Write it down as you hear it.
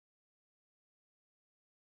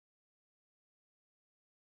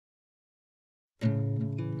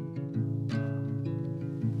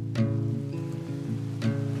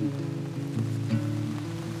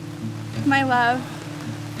my love,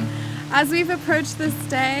 as we've approached this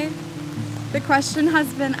day, the question has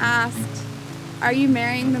been asked, are you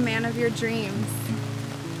marrying the man of your dreams?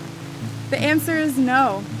 The answer is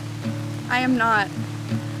no, I am not.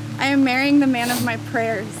 I am marrying the man of my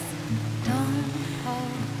prayers.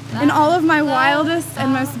 In all of my wildest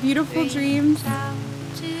and most beautiful dreams,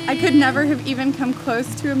 I could never have even come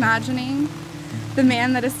close to imagining the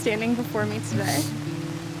man that is standing before me today.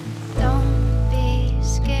 Don't be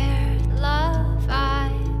scared, love,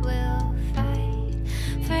 I will fight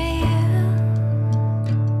for you.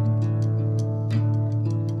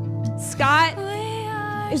 Scott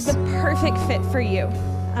is the perfect fit for you.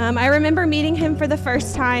 I remember meeting him for the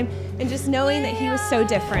first time and just knowing that he was so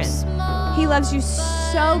different. He loves you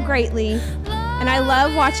so greatly, and I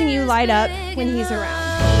love watching you light up when he's around.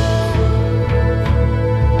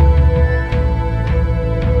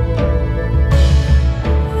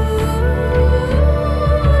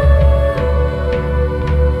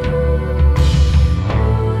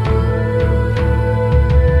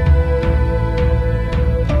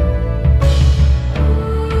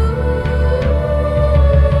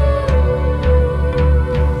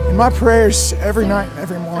 In my prayers every night and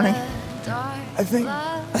every morning, I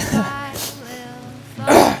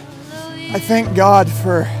thank God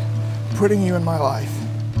for putting you in my life.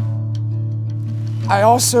 I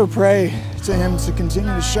also pray to Him to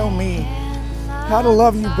continue to show me how to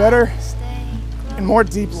love you better and more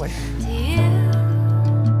deeply.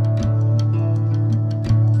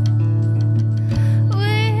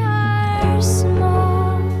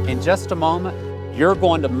 In just a moment, you're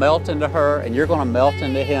going to melt into her and you're going to melt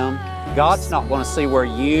into him. God's not going to see where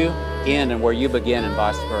you end and where you begin and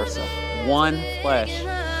vice versa. One flesh.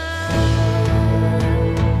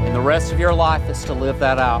 And the rest of your life is to live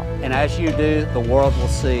that out. And as you do, the world will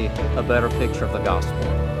see a better picture of the gospel.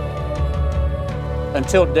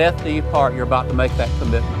 Until death do you part, you're about to make that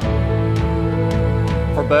commitment.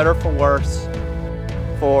 For better, for worse,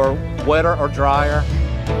 for wetter or drier.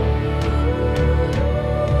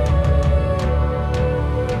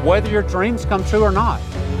 Whether your dreams come true or not.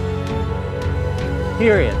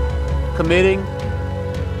 Period. Committing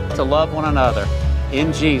to love one another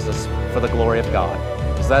in Jesus for the glory of God.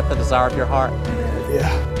 Is that the desire of your heart? Yeah.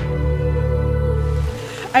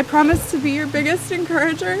 I promise to be your biggest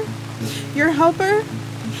encourager, your helper,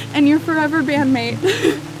 and your forever bandmate.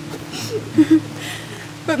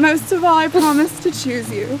 But most of all, I promise to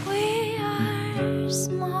choose you. We are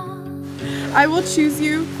small. I will choose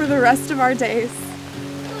you for the rest of our days.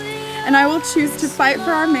 And I will choose to fight for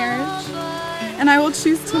our marriage. And I will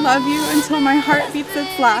choose to love you until my heart beats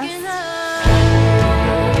its last.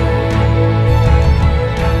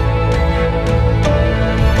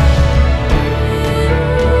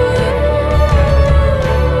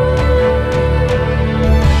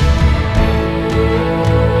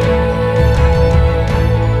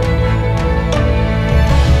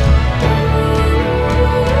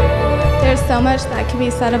 There's so much that can be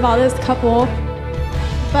said about this couple.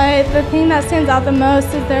 But the thing that stands out the most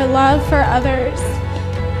is their love for others,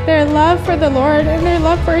 their love for the Lord, and their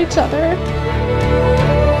love for each other.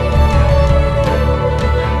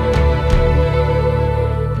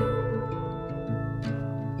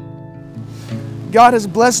 God has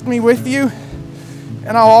blessed me with you,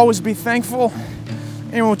 and I'll always be thankful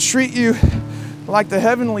and will treat you like the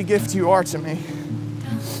heavenly gift you are to me.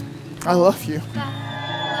 I love you.